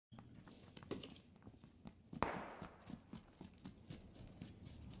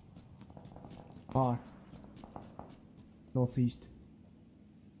Far. Northeast.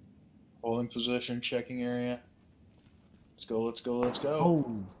 Holding position, checking area. Let's go, let's go, let's go.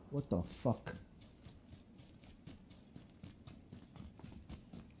 Oh, what the fuck?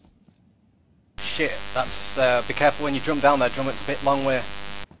 Shit, that's, be careful when you jump down there, Drum, it's a bit long way.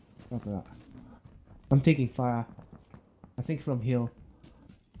 Look at that. I'm taking fire. I think from hill.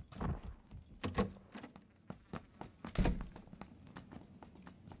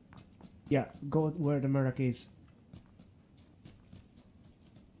 Yeah, go where the Murdoch is.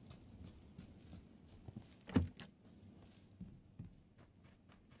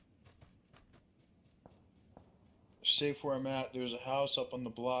 Safe where I'm at. There's a house up on the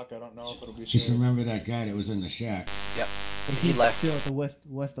block. I don't know if it'll be Just safe. remember that guy that was in the shack. Yep. He's left. still at the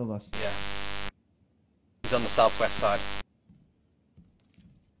west of us. Yeah. He's on the southwest side.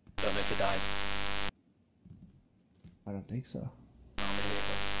 Don't know if he died. I don't think so. No, maybe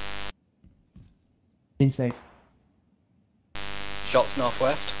he Been safe. did. Shots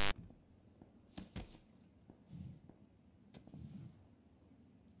northwest.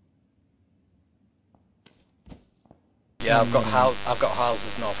 Yeah, I've got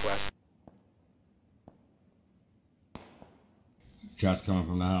houses northwest. Shots coming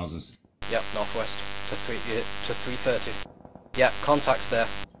from the houses. Yep, northwest to 330. Yeah, contacts there.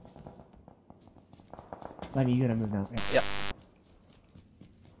 Lemmy, you gotta move now. Yeah. Yep.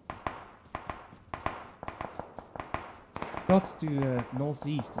 Shots to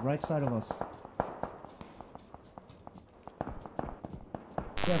northeast, right side of us.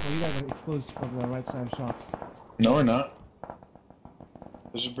 Careful, you guys are exposed from the right side shots. No, we're not.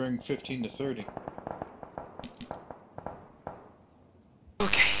 This will bring 15 to 30.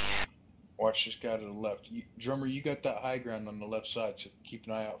 Okay. Watch this guy to the left. Drummer, you got that high ground on the left side, so keep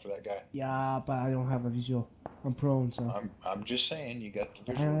an eye out for that guy. Yeah, but I don't have a visual. I'm prone, so. I'm just saying, you got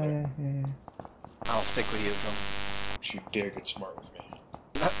the visual there. Yeah. I'll stick with you, Drum. Don't you dare get smart with me.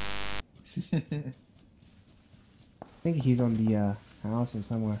 I think he's on the house or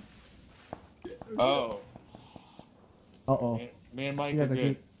somewhere. Oh. Uh-oh. Me and Mike You are guys are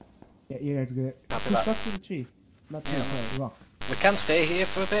good. good. Yeah, you guys are good. Copy Just that. stuck to the tree. Not to the rock. We can stay here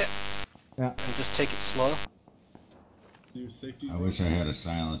for a bit Yeah. and just take it slow. I wish I had a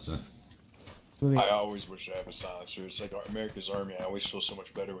silencer. Moving. I always wish I had a silencer. It's like America's Army. I always feel so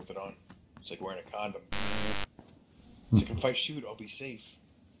much better with it on. It's like wearing a condom. It's like if I shoot, I'll be safe.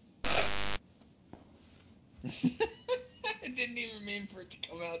 I didn't even mean for it to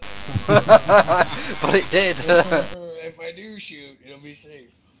come out. But it did. If I do shoot, it'll be safe.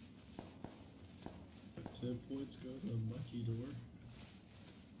 10 points go to Lucky Door.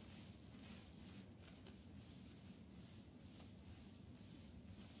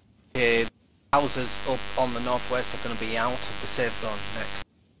 Okay, houses up on the northwest are going to be out of the safe zone next.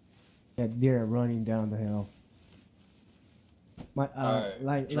 Yeah, they're running down the hill. My Alright,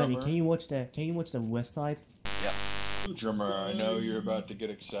 Lenny, drummer. can you watch the west side? Drummer, I know you're about to get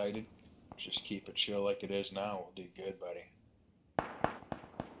excited. Just keep it chill like it is now. We'll do good, buddy.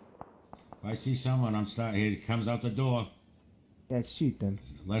 If I see someone, I'm starting. Here it comes out the door. Yeah, shoot them.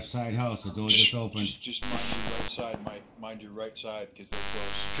 Left side house. The door just opened. Just mind your right side, Mike. Mind your right side, because they're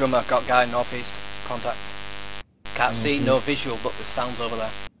close. Drummer, got guy northeast. Contact. Can't see, no visual, but the sounds over there.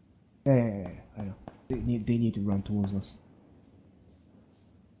 Yeah, I know. They need to run towards us.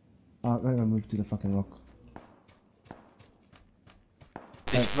 I'm gonna move to the fucking rock.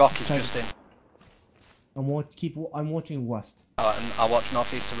 This rock is just in. I'm watching west. Alright, and I'll watch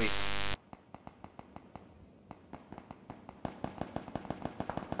northeast to east.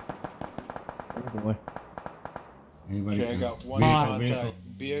 Oh boy. Anybody? Okay, I got one Vehicle.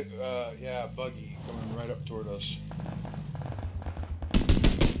 contact. Yeah, buggy coming right up toward us.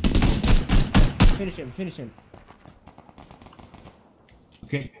 Finish him.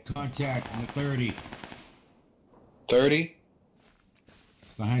 Okay, contact on the 30. 30?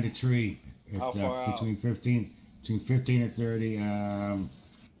 Behind a tree. How far out? Between 15 and 30.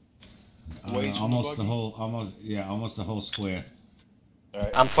 Ways from almost the the buggy? whole, almost the whole square.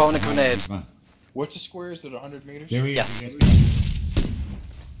 Alright. I'm throwing a grenade. What's the square? Is it 100 meters? There he is. Yes. He gets-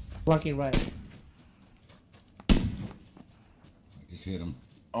 Flanking right. I just hit him.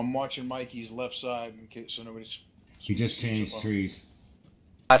 I'm watching Mikey's left side in case so nobody's. He just changed trees.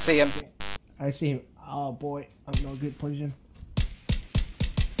 I see him. I see him. Oh boy, I'm no good position.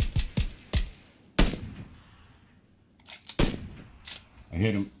 I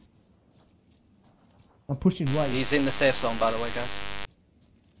hit him. I'm pushing right. He's in the safe zone, by the way, guys.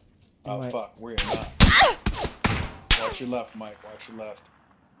 Oh Right. fuck, we're not. Watch your left, Mike. Watch your left.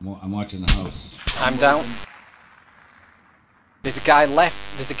 I'm watching the house. I'm down. There's a guy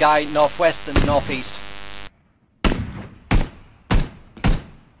left, there's a guy northwest and northeast.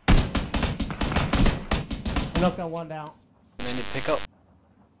 I knocked that one down. And then you pick up.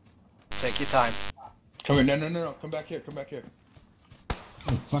 Take your time. Come here, no, come back here, come back here.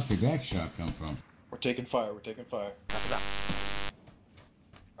 Where the fuck did that shot come from? We're taking fire, we're taking fire. After that.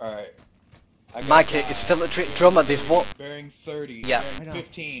 Alright. Mike, it's still a drummer, there's what? Bearing 30, Yeah. bearing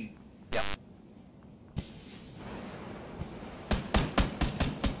 15. Yeah.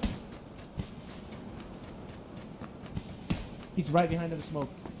 He's right behind the smoke.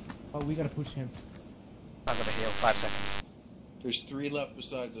 Oh, we gotta push him. I've got to heal, 5 seconds. There's 3 left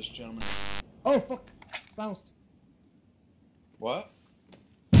besides us, gentlemen. Oh, fuck! Bounced. What?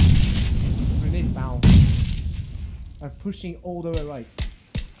 Grenade bounced. I'm pushing all the way right.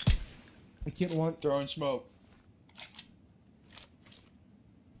 I killed one. Throwing smoke.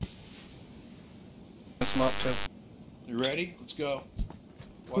 Smoke too. You ready? Let's go.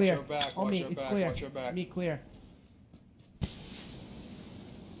 Watch Clear. our back, On watch me, our it's back, clear. watch our back. Me clear.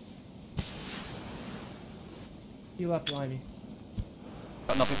 Heal up, Limey.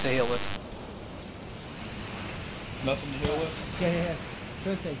 Got nothing to heal with. Nothing to heal with? Yeah.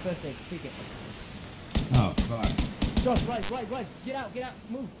 First aid, take it. Oh, fuck. Josh, right. Get out,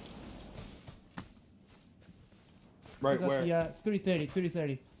 move. Right He's at where? the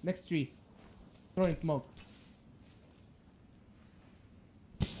 330. Next tree. Throwing smoke.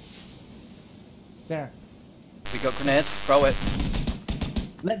 There. We got grenades, throw it.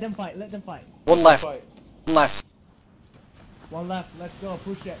 Let them fight. One left, Fight. one left. One left, let's go,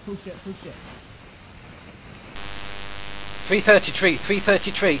 push it.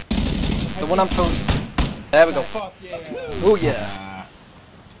 333. The one I'm throwing. There we go. Fuck yeah. Oh yeah. Ah,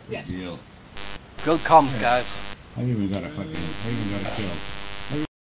 good deal. Good comms, guys. I even got a kill.